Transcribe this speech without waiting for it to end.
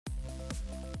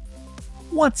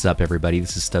What's up, everybody?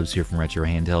 This is Stubbs here from Retro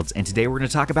Handhelds, and today we're going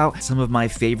to talk about some of my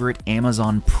favorite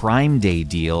Amazon Prime Day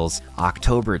deals,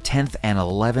 October 10th and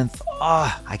 11th.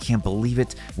 I can't believe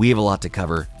it. We have a lot to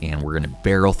cover, and we're going to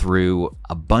barrel through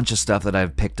a bunch of stuff that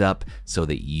I've picked up so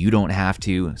that you don't have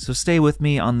to. So stay with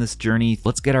me on this journey.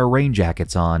 Let's get our rain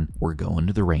jackets on. We're going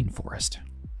to the rainforest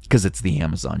because it's the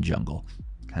Amazon jungle.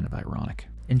 Kind of ironic.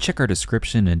 And check our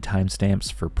description and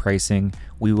timestamps for pricing.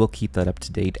 We will keep that up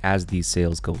to date as these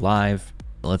sales go live.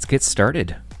 Let's get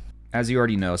started. As you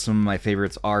already know, some of my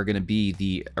favorites are going to be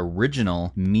the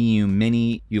original Miyoo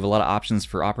Mini. You have a lot of options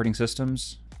for operating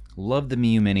systems. Love the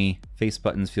Miyoo Mini. Face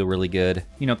buttons feel really good.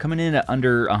 You know, coming in at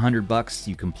under $100,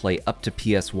 you can play up to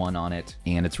PS1 on it,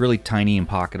 and it's really tiny and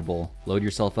pocketable. Load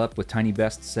yourself up with Tiny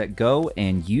Best Set Go,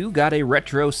 and you got a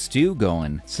retro stew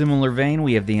going. Similar vein,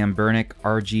 we have the Anbernic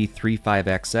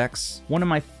RG35XX, one of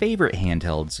my favorite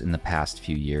handhelds in the past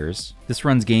few years. This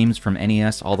runs games from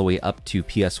NES all the way up to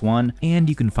PS1, and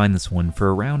you can find this one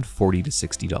for around $40 to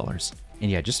 $60. And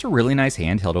yeah, just a really nice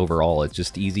handheld overall. It's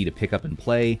just easy to pick up and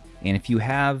play. And if you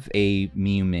have a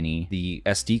Miyoo Mini, the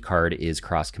SD card is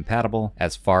cross-compatible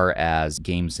as far as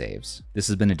game saves. This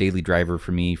has been a daily driver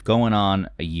for me going on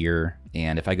a year.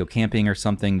 And if I go camping or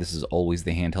something, this is always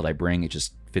the handheld I bring. It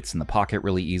just fits in the pocket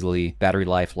really easily. Battery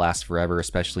life lasts forever,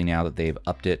 especially now that they've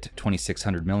upped it to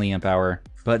 2600 milliamp hour.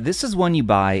 But this is one you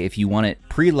buy if you want it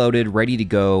preloaded, ready to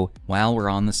go. While we're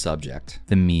on the subject,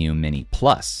 the Miyoo Mini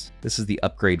Plus. This is the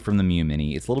upgrade from the Miyoo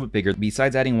Mini. It's a little bit bigger.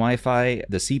 Besides adding Wi-Fi,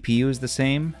 the CPU is the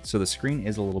same, so the screen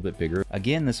is a little bit bigger.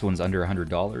 Again, this one's under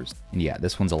 $100. And yeah,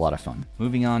 this one's a lot of fun.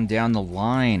 Moving on down the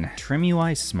line, Trim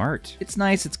UI Smart. It's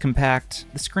nice, it's compact.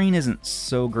 The screen isn't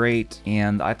so great,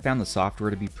 and I found the software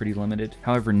to be pretty limited.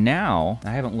 However, now,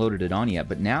 I haven't loaded it on yet,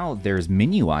 but now there's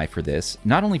MinUI for this.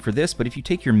 Not only for this, but if you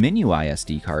take your MinUI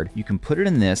SD card, you can put it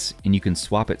in this, and you can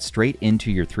swap it straight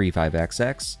into your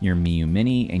 35XX, your Miyoo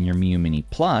Mini, and your Miyoo Mini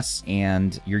Plus,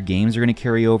 and your games are going to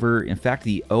carry over. In fact,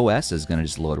 the OS is going to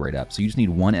just load right up. So you just need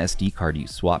one SD card you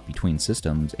swap between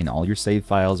systems, and all your save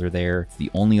files are there. It's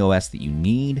the only OS that you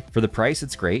need. For the price,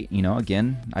 it's great. You know,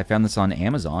 again, I found this on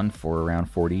Amazon for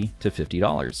around $40 to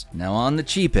 $50. Now on the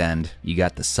cheap end, you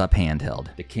got the SUP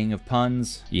Handheld, the king of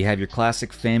puns. You have your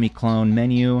classic Famiclone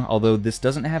menu, although this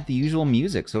doesn't have the usual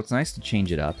music, so it's nice to change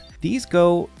it up. These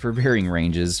go for varying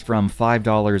ranges from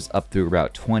 $5 up through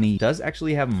about $20. It does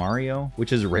actually have Mario,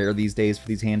 which is rare these days for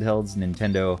these handhelds,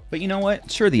 Nintendo. But you know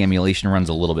what? Sure, the emulation runs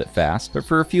a little bit fast, but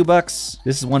for a few bucks,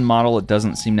 this is one model that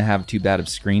doesn't seem to have too bad of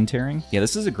screen tearing. Yeah,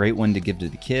 this is a great one to give to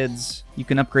the kids. You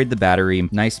can upgrade the battery,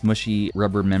 nice mushy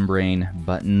rubber membrane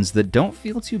buttons that don't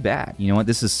feel too bad. You know what?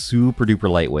 This is super duper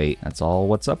lightweight. That's all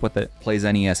what's up with it. Plays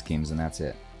NES games and that's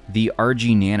it. The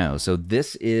RG Nano. So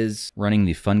this is running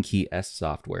the FunKey S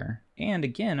software, and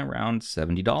again, around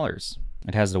 $70.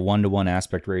 It has a 1:1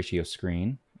 aspect ratio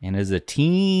screen, and is a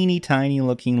teeny tiny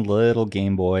looking little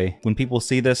Game Boy. When people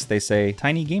see this, they say,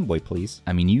 "Tiny Game Boy, please."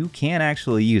 I mean, you can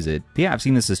actually use it. But yeah, I've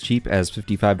seen this as cheap as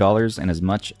 $55 and as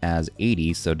much as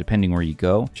 $80, so depending where you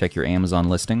go, check your Amazon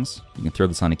listings. You can throw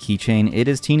this on a keychain. It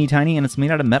is teeny tiny and it's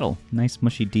made out of metal. Nice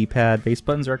mushy D-pad. Base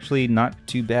buttons are actually not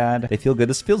too bad. They feel good.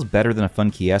 This feels better than a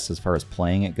FunKey S as far as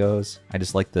playing it goes. I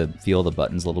just like the feel of the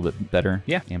buttons a little bit better.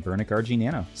 Yeah, Anbernic RG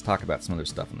Nano. Let's talk about some other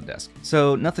stuff on the desk.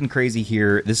 So nothing crazy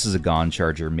here. This is a GON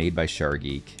charger made by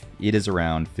SharGeek. It is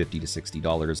around $50 to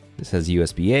 $60. This has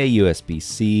USB-A,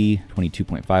 USB-C,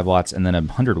 22.5 watts, and then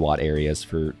 100 watt areas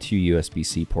for 2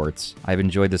 USB-C ports. I've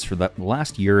enjoyed this for the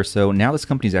last year or so. Now this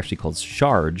company is actually called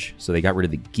Charge, so they got rid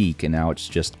of the geek, and now it's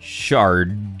just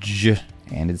Charge.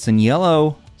 And it's in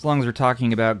yellow. As long as we're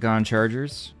talking about GON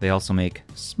chargers, they also make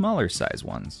smaller size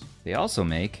ones. They also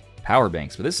make power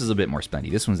banks, but this is a bit more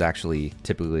spendy. This one's actually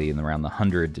typically in around the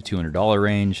 $100 to $200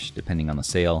 range, depending on the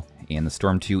sale. And the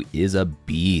Storm 2 is a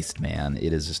beast, man.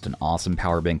 It is just an awesome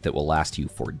power bank that will last you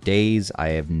for days. I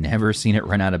have never seen it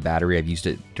run out of battery. I've used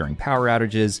it during power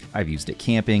outages. I've used it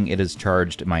camping. It has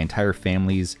charged my entire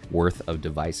family's worth of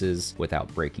devices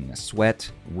without breaking a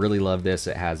sweat. Really love this.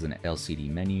 It has an LCD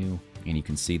menu, and you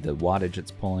can see the wattage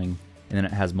it's pulling. And then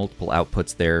it has multiple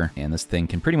outputs there, and this thing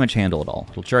can pretty much handle it all.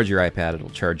 It'll charge your iPad, it'll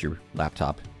charge your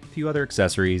laptop. A few other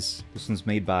accessories. This one's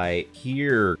made by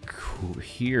Here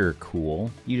Cool.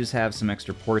 You just have some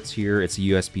extra ports here. It's a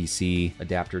USB-C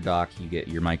adapter dock. You get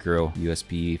your micro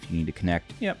USB if you need to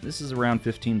connect. Yep, this is around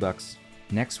 15 bucks.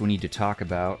 Next, we need to talk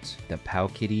about the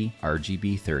powkiddy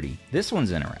RGB30. This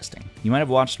one's interesting. You might have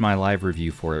watched my live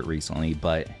review for it recently,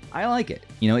 but I like it.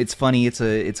 You know, it's funny. It's a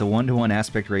 1:1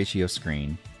 aspect ratio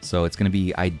screen, so it's going to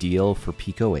be ideal for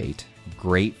Pico 8.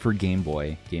 Great for Game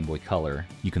Boy Color.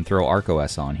 You can throw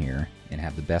ArcOS on here, and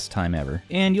have the best time ever.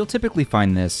 And you'll typically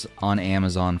find this on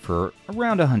Amazon for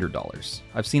around $100.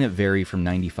 I've seen it vary from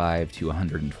 $95 to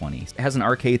 $120. It has an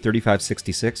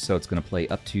RK3566, so it's going to play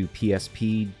up to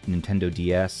PSP, Nintendo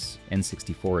DS,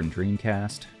 N64, and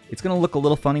Dreamcast. It's going to look a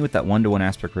little funny with that 1:1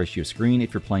 aspect ratio screen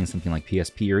if you're playing something like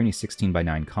PSP or any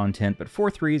 16:9 content, but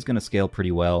 4:3 is going to scale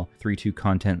pretty well. 3:2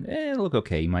 content, it'll look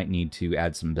okay. You might need to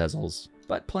add some bezels.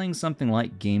 But playing something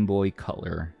like Game Boy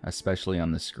Color, especially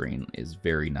on the screen, is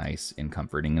very nice and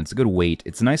comforting, and it's a good weight.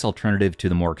 It's a nice alternative to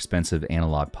the more expensive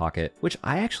Analog Pocket, which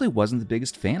I actually wasn't the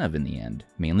biggest fan of in the end,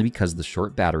 mainly because of the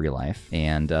short battery life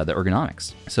and the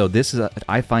ergonomics. So this is,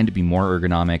 I find to be more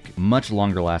ergonomic, much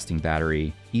longer lasting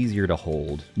battery, easier to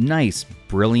hold. Nice,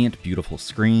 brilliant, beautiful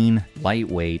screen,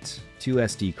 lightweight, 2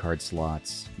 SD card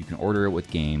slots. You can order it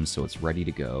with games, so it's ready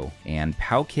to go. And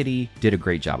powkiddy did a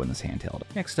great job on this handheld.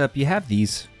 Next up, you have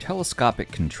these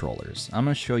telescopic controllers. I'm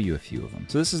gonna show you a few of them.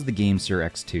 So this is the GameSir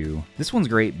X2. This one's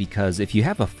great because if you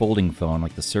have a folding phone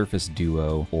like the Surface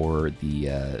Duo or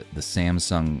the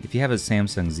Samsung, if you have a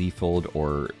Samsung Z Fold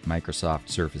or Microsoft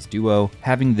Surface Duo,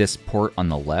 having this port on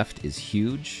the left is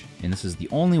huge. And this is the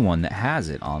only one that has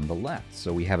it on the left.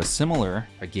 So we have a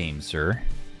GameSir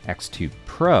X2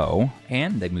 Pro,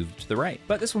 and they moved to the right.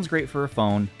 But this one's great for a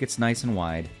phone, gets nice and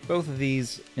wide. Both of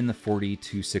these in the $40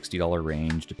 to $60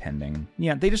 range, depending.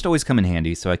 Yeah, they just always come in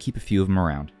handy, so I keep a few of them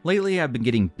around. Lately, I've been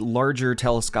getting larger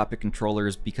telescopic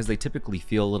controllers because they typically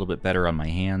feel a little bit better on my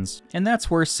hands, and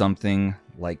that's where something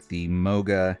like the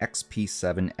Moga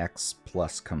XP7X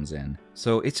Plus comes in.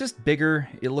 So it's just bigger.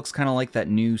 It looks kind of like that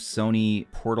new Sony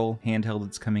Portal handheld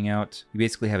that's coming out. You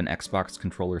basically have an Xbox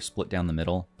controller split down the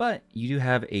middle, but you do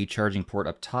have a charging port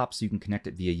up top, so you can connect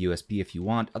it via USB if you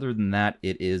want. Other than that,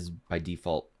 it is by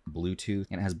default Bluetooth,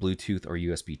 and it has Bluetooth or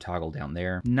USB toggle down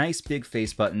there. Nice big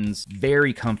face buttons,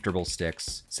 very comfortable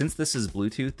sticks. Since this is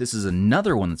Bluetooth, this is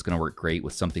another one that's going to work great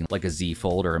with something like a Z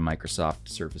Fold or a Microsoft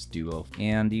Surface Duo.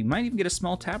 And you might even get a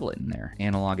small tablet in there.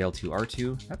 Analog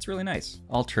L2R2, that's really nice.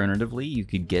 Alternatively, you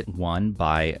could get one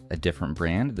by a different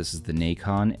brand. This is the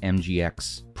Nikon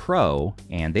MGX Pro,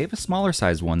 and they have a smaller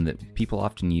size one that people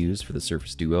often use for the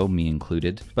Surface Duo, me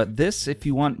included. But this, if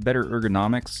you want better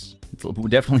ergonomics, it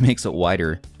definitely makes it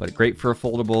wider, but great for a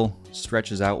foldable,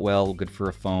 stretches out well, good for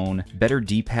a phone. Better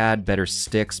D-pad, better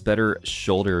sticks, better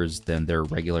shoulders than their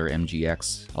regular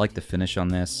MGX. I like the finish on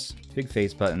this. Big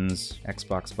face buttons,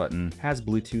 Xbox button, has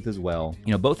Bluetooth as well.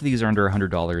 You know, both of these are under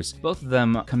 $100. Both of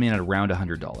them come in at around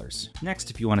 $100. Next,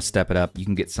 if you want to step it up, you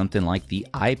can get something like the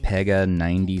iPega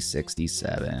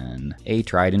 9067, a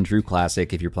tried and true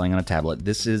classic if you're playing on a tablet.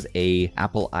 This is a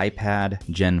Apple iPad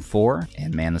Gen 4,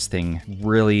 and man, this thing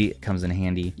really comes in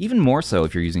handy. Even more so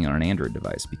if you're using it on an Android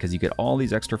device, because you get all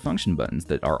these extra function buttons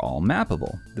that are all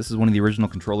mappable. This is one of the original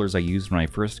controllers I used when I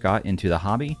first got into the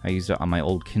hobby. I used it on my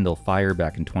old Kindle Fire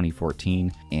back in 2014.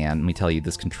 And let me tell you,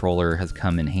 this controller has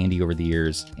come in handy over the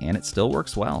years, and it still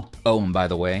works well. Oh, and by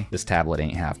the way, this tablet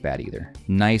ain't half bad either.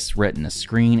 Nice Retina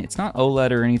screen. It's not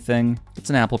OLED or anything. It's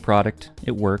an Apple product.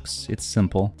 It works, it's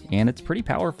simple, and it's pretty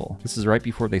powerful. This is right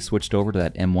before they switched over to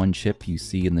that M1 chip you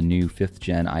see in the new 5th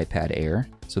gen iPad Air.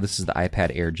 So this is the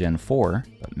iPad Air Gen 4,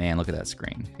 but man, look at that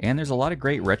screen. And there's a lot of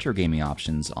great retro gaming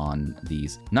options on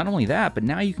these. Not only that, but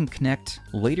now you can connect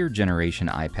later generation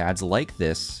iPads like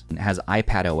this. It has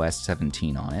iPadOS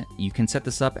 17 on it. You can set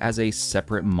this up as a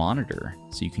separate monitor.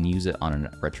 So you can use it on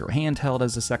a retro handheld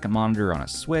as a second monitor on a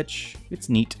Switch. It's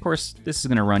neat. Of course, this is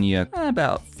gonna run you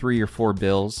about $3 or $4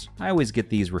 bills. I always get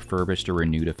these refurbished or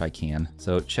renewed if I can.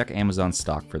 So check Amazon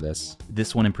stock for this.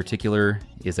 This one in particular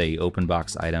is a open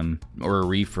box item or a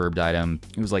refurbed item.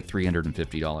 It was like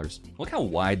 $350. Look how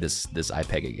wide this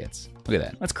iPega gets. Look at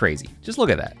that. That's crazy. Just look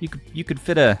at that. You could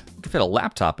fit a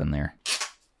laptop in there.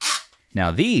 Now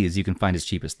these you can find as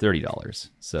cheap as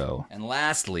 $30. So, and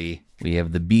lastly, we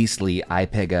have the beastly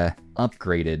iPega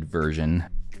upgraded version,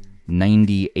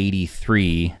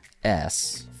 9083S,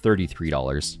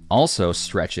 $33. Also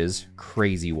stretches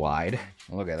crazy wide.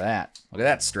 Look at that. Look at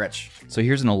that stretch. So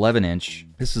here's an 11-inch.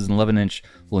 This is an 11-inch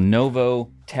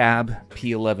Lenovo Tab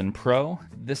P11 Pro.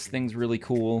 This thing's really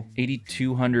cool.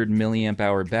 8200 milliamp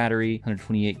hour battery,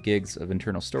 128 gigs of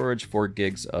internal storage, 4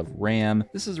 gigs of RAM.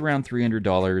 This is around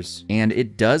 $300, and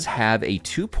it does have a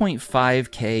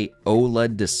 2.5K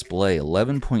OLED display,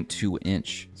 11.2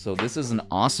 inch. So this is an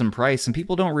awesome price, and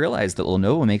people don't realize that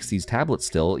Lenovo makes these tablets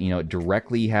still. You know, it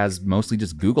directly has mostly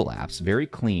just Google apps, very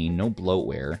clean, no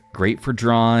bloatware, great for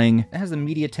drawing. It has a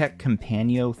MediaTek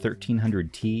Companion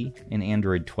 1300T and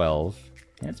Android 12,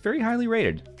 and it's very highly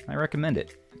rated. I recommend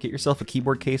it. Get yourself a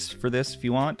keyboard case for this if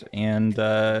you want. And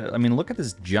I mean, look at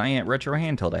this giant retro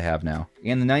handheld I have now.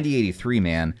 And the 9083,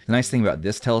 man. The nice thing about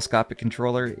this telescopic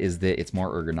controller is that it's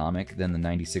more ergonomic than the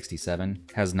 9067.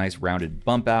 Has nice rounded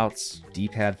bump outs.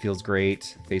 D-pad feels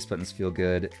great. Face buttons feel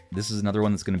good. This is another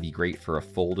one that's going to be great for a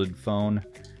folded phone.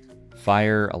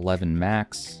 Fire 11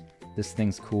 Max. This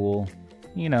thing's cool.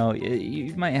 You know,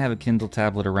 you might have a Kindle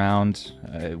tablet around.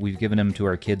 We've given them to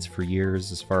our kids for years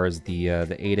as far as the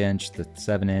 8-inch, the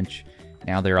 7-inch.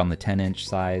 Now they're on the 10-inch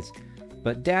size.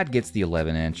 But Dad gets the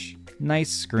 11-inch. Nice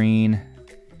screen.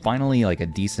 Finally, like a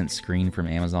decent screen from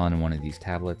Amazon in one of these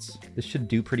tablets. This should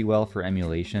do pretty well for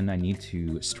emulation. I need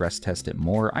to stress test it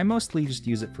more. I mostly just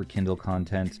use it for Kindle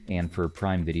content and for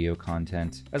Prime Video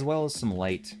content, as well as some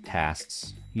light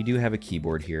tasks. You do have a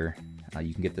keyboard here.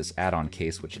 You can get this add-on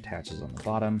case which attaches on the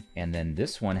bottom. And then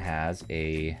this one has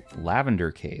a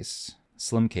lavender case,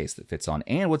 slim case that fits on.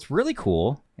 And what's really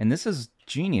cool, and this is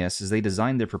genius, is they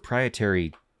designed their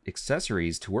proprietary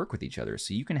accessories to work with each other.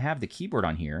 So you can have the keyboard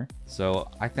on here. So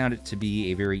I found it to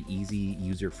be a very easy,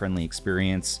 user-friendly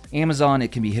experience. Amazon,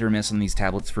 it can be hit or miss on these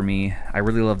tablets for me. I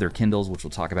really love their Kindles, which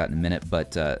we'll talk about in a minute.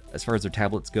 But as far as their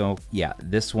tablets go, yeah,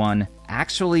 this one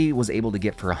actually was able to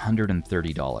get for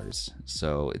 $130.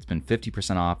 So it's been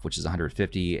 50% off, which is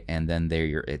 $150. And then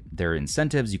there are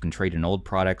incentives. You can trade in old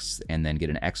products and then get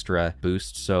an extra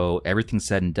boost. So everything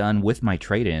said and done with my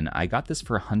trade-in, I got this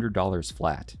for $100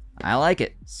 flat. I like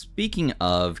it. Speaking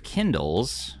of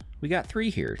Kindles, we got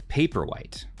 3 here.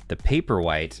 Paperwhite. The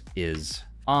Paperwhite is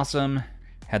awesome.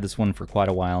 Had this one for quite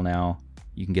a while now.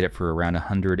 You can get it for around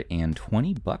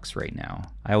 $120 right now.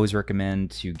 I always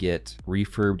recommend to get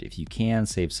refurbed if you can,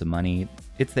 save some money.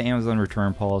 It's the Amazon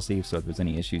return policy, so if there's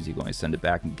any issues, you can always send it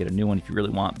back and get a new one if you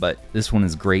really want. But this one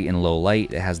is great in low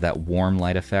light. It has that warm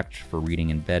light effect for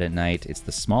reading in bed at night. It's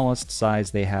the smallest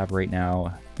size they have right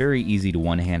now. Very easy to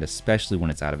one hand, especially when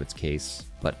it's out of its case,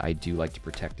 but I do like to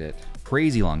protect it.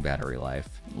 Crazy long battery life.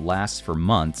 Lasts for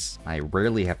months. I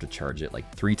rarely have to charge it,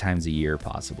 like 3 times a year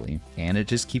possibly, and it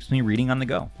just keeps me reading on the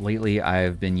go. Lately,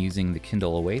 I've been using the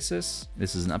Kindle Oasis.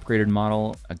 This is an upgraded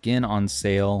model, again on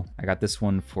sale. I got this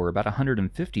one for about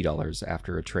 $150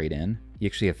 after a trade-in. You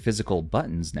actually have physical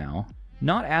buttons now.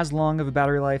 Not as long of a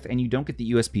battery life, and you don't get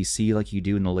the USB-C like you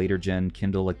do in the later gen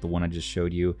Kindle, like the one I just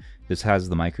showed you. This has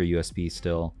the micro USB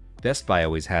still. Best Buy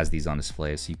always has these on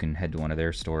display, so you can head to one of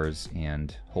their stores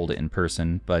and hold it in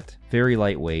person, but very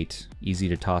lightweight, easy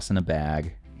to toss in a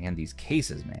bag. And these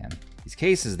cases, man. These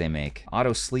cases they make.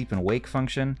 Auto sleep and wake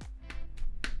function.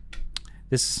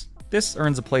 This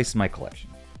earns a place in my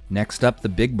collection. Next up, the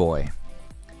big boy.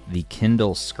 The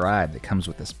Kindle Scribe that comes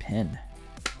with this pen.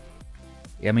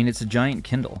 I mean, it's a giant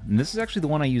Kindle, and this is actually the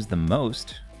one I use the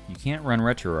most. You can't run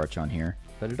RetroArch on here,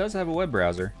 but it does have a web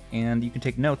browser, and you can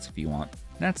take notes if you want.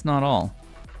 That's not all.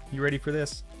 You ready for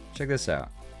this? Check this out.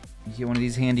 You get one of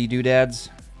these handy doodads.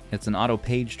 It's an auto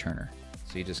page turner.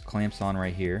 So you just clamps on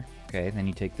right here. Okay, then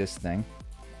you take this thing,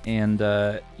 and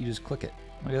you just click it.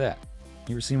 Look at that.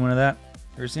 You ever seen one of that?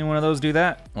 Ever seen one of those do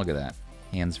that? Look at that.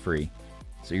 Hands free.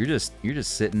 So you're just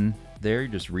sitting there, you're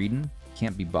just reading.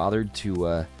 Can't be bothered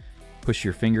to push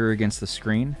your finger against the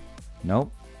screen.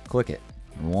 Nope. Click it.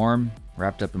 Warm,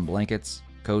 wrapped up in blankets,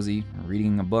 cozy,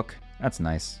 reading a book. That's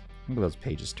nice. Look at those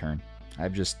pages turn.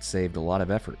 I've just saved a lot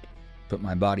of effort. Put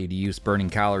my body to use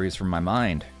burning calories from my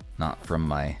mind, not from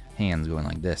my hands going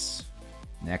like this.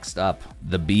 Next up,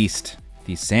 the beast.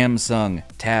 The Samsung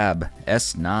Tab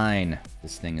S9.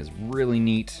 This thing is really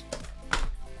neat.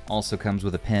 Also comes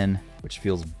with a pen, which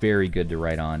feels very good to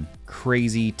write on.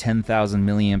 Crazy 10,000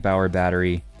 milliamp hour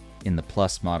battery in the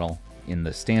Plus model. In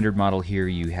the standard model here,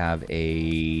 you have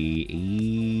a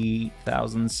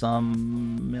 8,000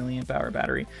 some milliamp hour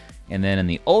battery. And then in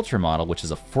the Ultra model, which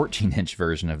is a 14-inch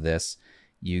version of this,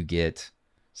 you get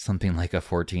something like a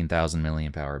 14,000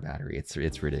 milliamp hour battery. It's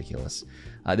ridiculous.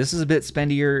 This is a bit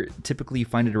spendier. Typically you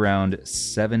find it around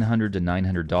 $700 to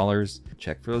 $900.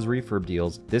 Check for those refurb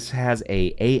deals. This has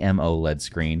a AMOLED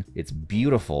screen. It's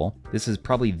beautiful. This is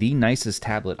probably the nicest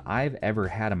tablet I've ever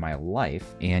had in my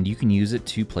life, and you can use it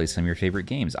to play some of your favorite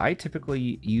games. I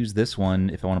typically use this one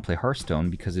if I want to play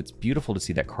Hearthstone because it's beautiful to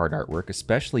see that card artwork,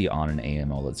 especially on an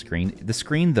AMOLED screen. The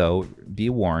screen, though, be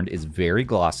warned, is very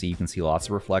glossy. You can see lots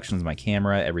of reflections of my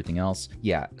camera, everything else.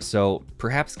 Yeah, so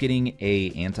perhaps getting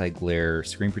a anti-glare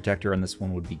screen protector on this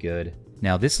one would be good.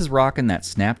 Now this is rocking that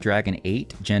Snapdragon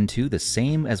 8 Gen 2, the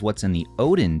same as what's in the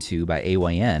Odin 2 by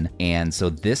AYN. And so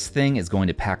this thing is going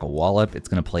to pack a wallop. It's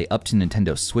going to play up to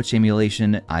Nintendo Switch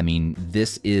emulation. I mean,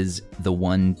 this is the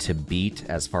one to beat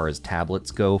as far as tablets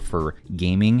go for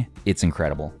gaming. It's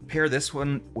incredible. Pair this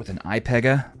one with an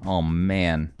iPega. Oh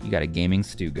man, you got a gaming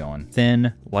stew going.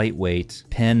 Thin, lightweight,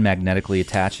 pen magnetically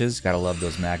attaches. Gotta love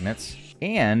those magnets.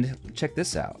 And check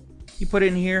this out. You put it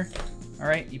in here, all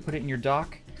right, you put it in your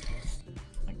dock.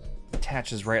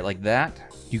 Attaches right like that.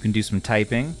 You can do some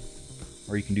typing,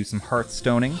 or you can do some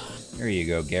hearthstoning. There you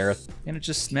go, Gareth. And it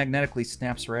just magnetically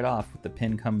snaps right off. The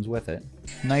pin comes with it.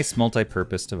 Nice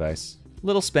multi-purpose device.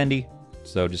 Little spendy,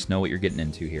 so just know what you're getting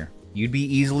into here. You'd be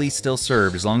easily still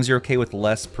served, as long as you're okay with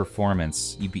less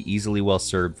performance, you'd be easily well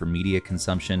served for media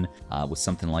consumption with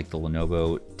something like the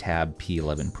Lenovo Tab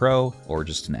P11 Pro or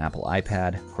just an Apple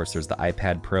iPad. Of course, there's the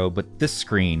iPad Pro, but this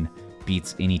screen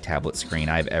beats any tablet screen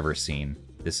I've ever seen.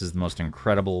 This is the most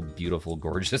incredible, beautiful,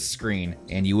 gorgeous screen,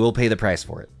 and you will pay the price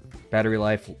for it. Battery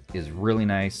life is really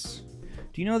nice.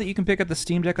 Do you know that you can pick up the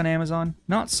Steam Deck on Amazon?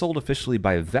 Not sold officially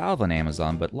by Valve on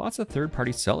Amazon, but lots of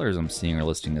third-party sellers I'm seeing are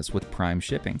listing this with Prime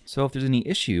shipping. So if there's any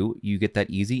issue, you get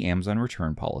that easy Amazon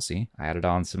return policy. I added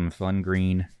on some fun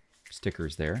green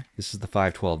stickers there. This is the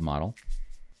 512 model.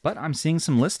 But I'm seeing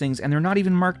some listings and they're not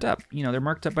even marked up. You know, they're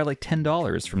marked up by like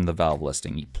 $10 from the Valve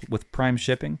listing with Prime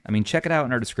shipping. I mean, check it out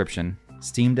in our description.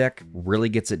 Steam Deck really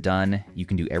gets it done. You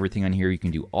can do everything on here. You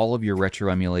can do all of your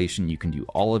retro emulation. You can do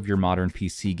all of your modern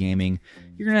PC gaming.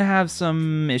 You're gonna have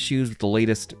some issues with the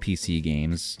latest PC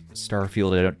games.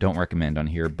 Starfield I don't recommend on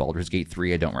here. Baldur's Gate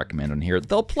 3 I don't recommend on here.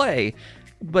 They'll play,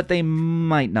 but they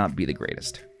might not be the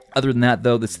greatest. Other than that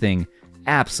though, this thing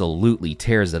absolutely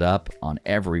tears it up on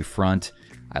every front.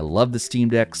 I love the Steam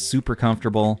Deck, super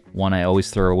comfortable. One I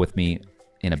always throw with me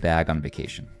in a bag on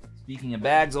vacation. Speaking of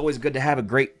bags, always good to have a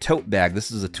great tote bag.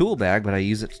 This is a tool bag, but I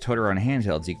use it to tote around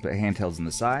handhelds. You can put handhelds in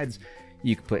the sides,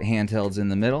 you can put handhelds in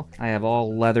the middle. I have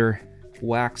all leather,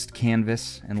 waxed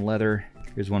canvas, and leather.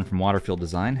 Here's one from Waterfield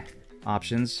Design.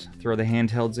 Options, throw the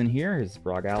handhelds in here. Here's the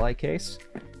Brog Ally case,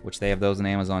 which they have those on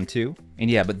Amazon too. And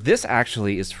yeah, but this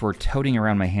actually is for toting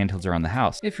around my handhelds around the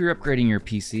house. If you're upgrading your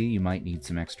PC, you might need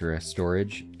some extra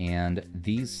storage. And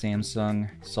these Samsung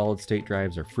solid state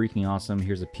drives are freaking awesome.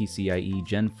 Here's a PCIe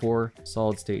Gen 4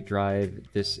 solid state drive.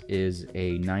 This is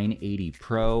a 980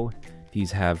 Pro.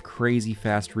 These have crazy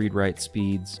fast read-write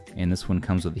speeds, and this one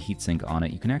comes with a heatsink on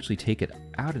it. You can actually take it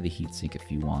out of the heatsink if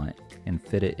you want and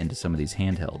fit it into some of these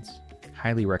handhelds.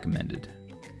 Highly recommended.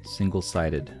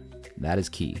 Single-sided. That is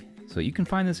key. So you can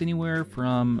find this anywhere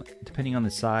from, depending on the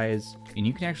size, and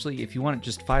you can actually, if you want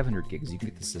just 500 gigs, you can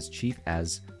get this as cheap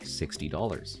as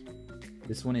 $60.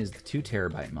 This one is the 2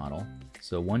 terabyte model.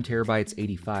 So 1 terabyte's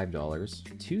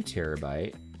 $85. 2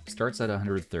 terabyte starts at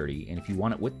 $130, and if you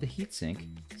want it with the heatsink,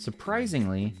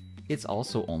 surprisingly, it's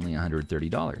also only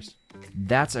 $130.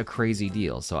 That's a crazy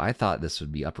deal. So I thought this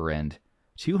would be upper end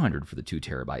 $200 for the 2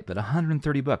 terabyte, but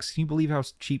 $130. Can you believe how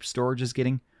cheap storage is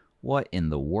getting? What in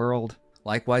the world?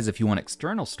 Likewise, if you want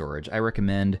external storage, I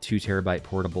recommend 2 terabyte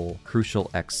portable Crucial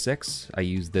X6. I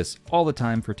use this all the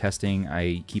time for testing.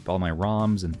 I keep all my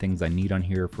ROMs and things I need on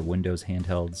here for Windows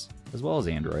handhelds, as well as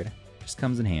Android. Just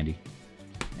comes in handy.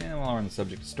 And while we're on the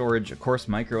subject of storage, of course,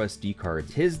 micro SD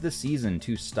cards. 'Tis the season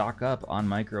to stock up on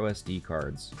micro SD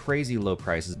cards. Crazy low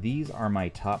prices. These are my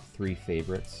top 3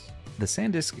 favorites. The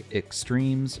SanDisk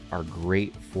Extremes are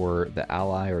great for the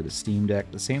Ally or the Steam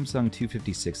Deck. The Samsung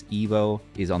 256 EVO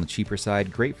is on the cheaper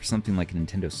side, great for something like a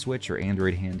Nintendo Switch or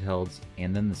Android handhelds.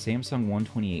 And then the Samsung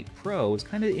 128 Pro is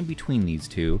kind of in between these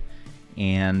two,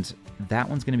 and that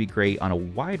one's going to be great on a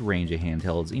wide range of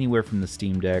handhelds, anywhere from the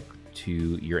Steam Deck to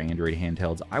your Android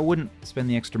handhelds. I wouldn't spend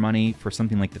the extra money for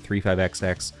something like the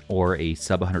 35XX or a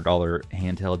sub $100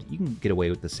 handheld. You can get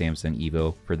away with the Samsung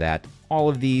EVO for that. All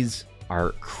of these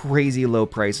are crazy low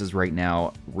prices right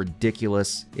now,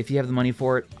 ridiculous. If you have the money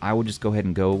for it, I would just go ahead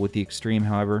and go with the Extreme,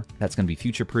 however. That's gonna be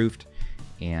future-proofed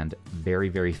and very,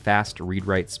 very fast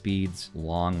read-write speeds,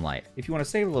 long life. If you wanna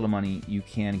save a little money, you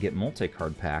can get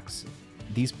multi-card packs.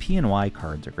 These P&Y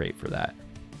cards are great for that.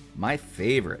 My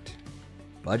favorite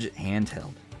budget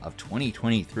handheld of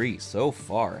 2023 so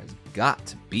far has got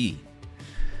to be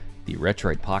the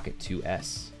Retroid Pocket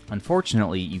 2S.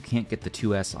 Unfortunately, you can't get the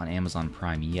 2S on Amazon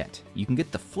Prime yet. You can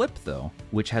get the Flip though,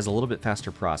 which has a little bit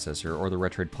faster processor, or the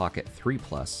Retroid Pocket 3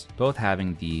 Plus, both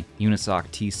having the Unisoc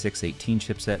T618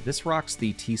 chipset. This rocks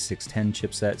the T610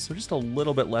 chipset, so just a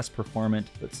little bit less performant,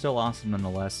 but still awesome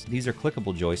nonetheless. These are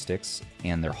clickable joysticks,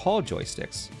 and they're Hall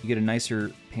joysticks. You get a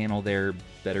nicer panel there,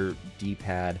 better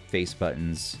D-pad, face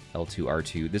buttons, L2,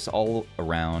 R2. This all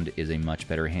around is a much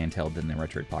better handheld than the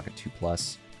Retroid Pocket 2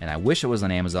 Plus. And I wish it was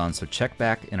on Amazon, so check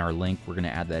back in our link. We're gonna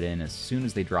add that in as soon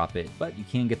as they drop it, but you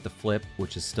can get the Flip,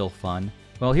 which is still fun.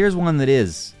 Well, here's one that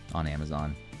is on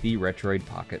Amazon, the Retroid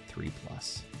Pocket 3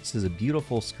 Plus. This is a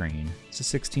beautiful screen. It's a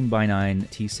 16:9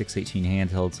 T618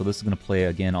 handheld, so this is gonna play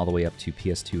again all the way up to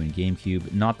PS2 and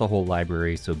GameCube. Not the whole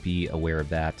library, so be aware of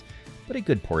that, but a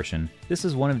good portion. This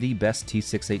is one of the best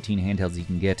T618 handhelds you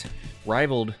can get,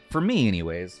 rivaled, for me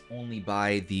anyways, only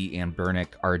by the Anbernic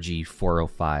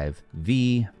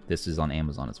RG405V. This is on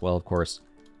Amazon as well, of course.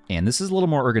 And this is a little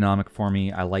more ergonomic for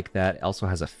me. I like that. It also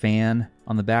has a fan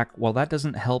on the back. While that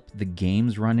doesn't help the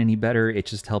games run any better, it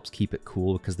just helps keep it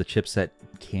cool because the chipset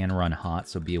can run hot,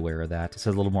 so be aware of that. It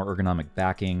has a little more ergonomic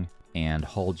backing, and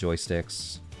Hall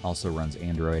joysticks. Also runs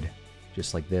Android,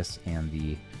 just like this, and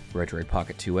the Retroid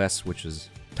Pocket 2S, which is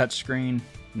touchscreen,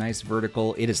 nice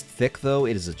vertical. It is thick though,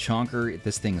 it is a chonker.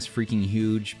 This thing is freaking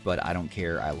huge, but I don't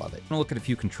care, I love it. I'm gonna look at a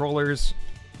few controllers.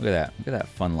 Look at that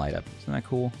fun light up. Isn't that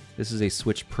cool? This is a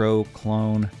Switch Pro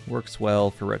clone. Works well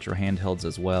for retro handhelds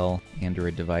as well,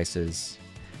 Android devices,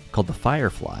 called the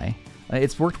Firefly.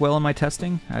 It's worked well in my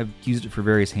testing. I've used it for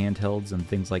various handhelds and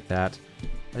things like that.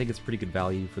 I think it's pretty good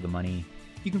value for the money.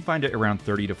 You can find it around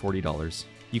 $30 to $40.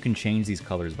 You can change these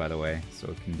colors, by the way, so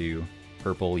it can do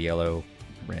purple, yellow,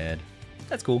 red.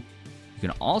 That's cool. You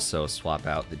can also swap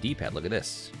out the D-pad. Look at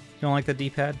this. You don't like the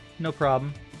D-pad? No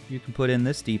problem. You can put in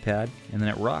this D-pad, and then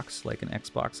it rocks like an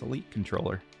Xbox Elite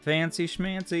controller. Fancy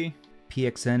schmancy.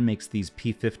 PXN makes these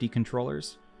P50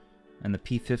 controllers, and the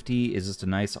P50 is just a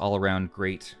nice all-around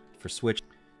great for Switch.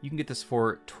 You can get this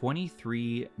for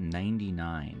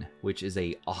 $23.99, which is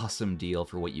a awesome deal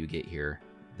for what you get here.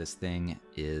 This thing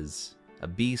is a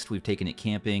beast. We've taken it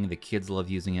camping. The kids love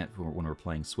using it when we're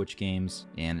playing Switch games,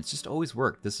 and it's just always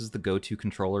worked. This is the go-to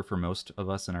controller for most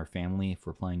of us in our family if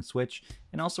we're playing Switch,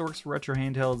 and also works for retro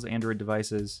handhelds, Android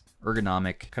devices.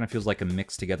 Ergonomic, kind of feels like a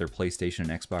mixed together PlayStation and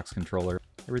Xbox controller.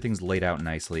 Everything's laid out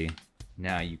nicely.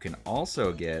 Now you can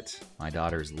also get, my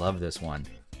daughters love this one.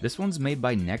 This one's made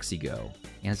by Nexigo,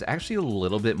 and it's actually a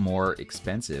little bit more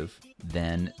expensive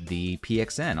than the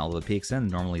PXN, although the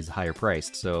PXN normally is higher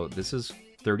priced. So this is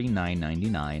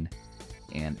 $39.99,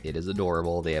 and it is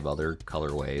adorable. They have other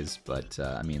colorways, but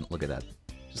I mean, look at that.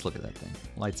 Just look at that thing.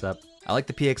 Lights up. I like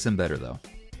the PXN better though.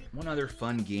 One other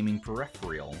fun gaming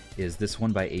peripheral is this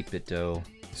one by 8BitDo.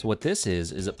 So what this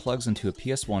is it plugs into a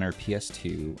PS1 or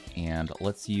PS2 and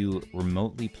lets you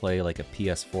remotely play like a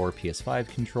PS4, PS5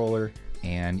 controller,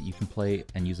 and you can play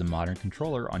and use a modern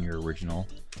controller on your original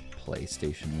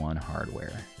PlayStation 1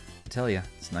 hardware. I tell you,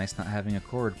 it's nice not having a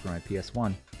cord for my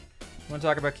PS1. Want to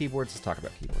talk about keyboards? Let's talk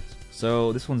about keyboards.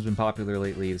 So this one's been popular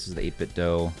lately. This is the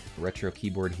 8BitDo retro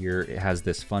keyboard here. It has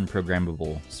this fun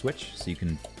programmable switch, so you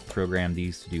can program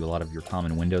these to do a lot of your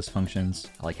common Windows functions.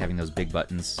 I like having those big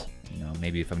buttons. You know,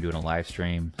 maybe if I'm doing a live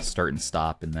stream, start and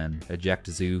stop, and then eject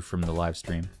zoo from the live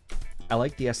stream. I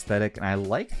like the aesthetic, and I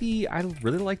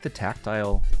really like the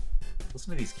tactile.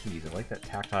 Listen to these keys. I like that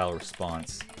tactile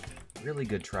response. Really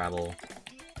good travel.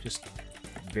 Just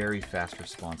very fast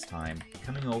response time.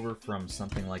 Coming over from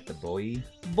something like the Boy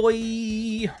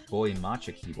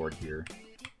Matcha keyboard here.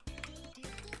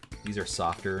 These are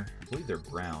softer. I believe they're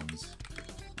browns.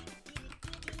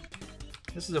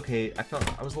 This is okay. I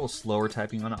was a little slower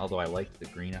typing on it, although I liked the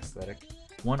green aesthetic.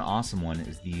 One awesome one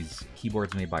is these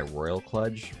keyboards made by Royal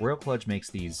Kludge. Royal Kludge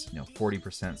makes these, 40%,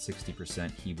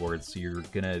 60% keyboards, so you're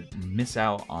gonna miss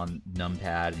out on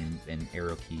numpad and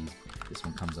arrow keys. This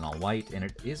one comes in all white, and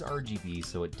it is RGB,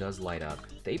 so it does light up.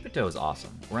 The 8BitDo is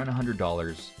awesome. Around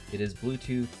 $100. It is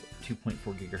Bluetooth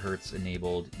 2.4 gigahertz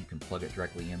enabled. You can plug it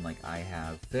directly in like I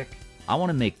have. Thick. I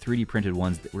want to make 3D printed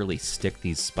ones that really stick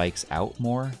these spikes out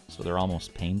more, so they're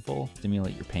almost painful.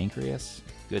 Stimulate your pancreas.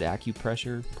 Good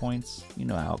acupressure points. You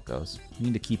know how it goes. You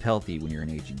need to keep healthy when you're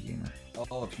an aging gamer.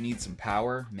 Oh, if you need some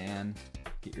power, man,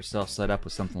 get yourself set up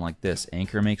with something like this.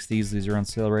 Anker makes these. These are on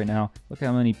sale right now. Look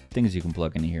how many things you can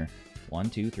plug into here. 1,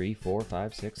 2, 3, 4,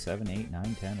 5, 6, 7, 8,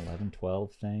 9, 10, 11,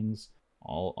 12 things.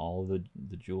 All of the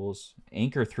jewels.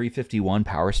 Anker 351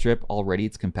 power strip. Already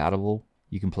it's compatible.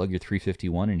 You can plug your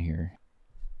 351 in here.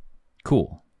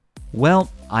 Cool.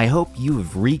 Well, I hope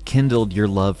you've rekindled your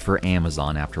love for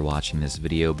Amazon after watching this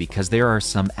video, because there are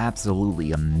some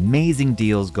absolutely amazing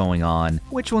deals going on.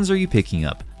 Which ones are you picking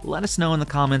up? Let us know in the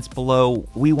comments below.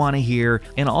 We want to hear.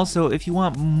 And also, if you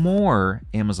want more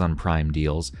Amazon Prime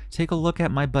deals, take a look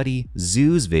at my buddy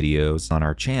Zoo's videos on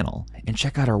our channel. And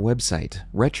check out our website,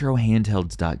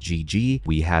 retrohandhelds.gg.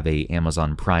 We have a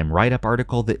Amazon Prime write-up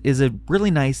article that is a really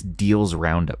nice deals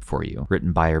roundup for you,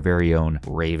 written by our very own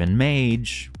Raven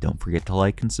Mage. Don't forget to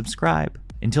like and subscribe.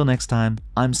 Until next time,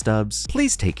 I'm Stubbs.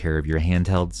 Please take care of your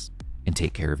handhelds and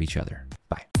take care of each other.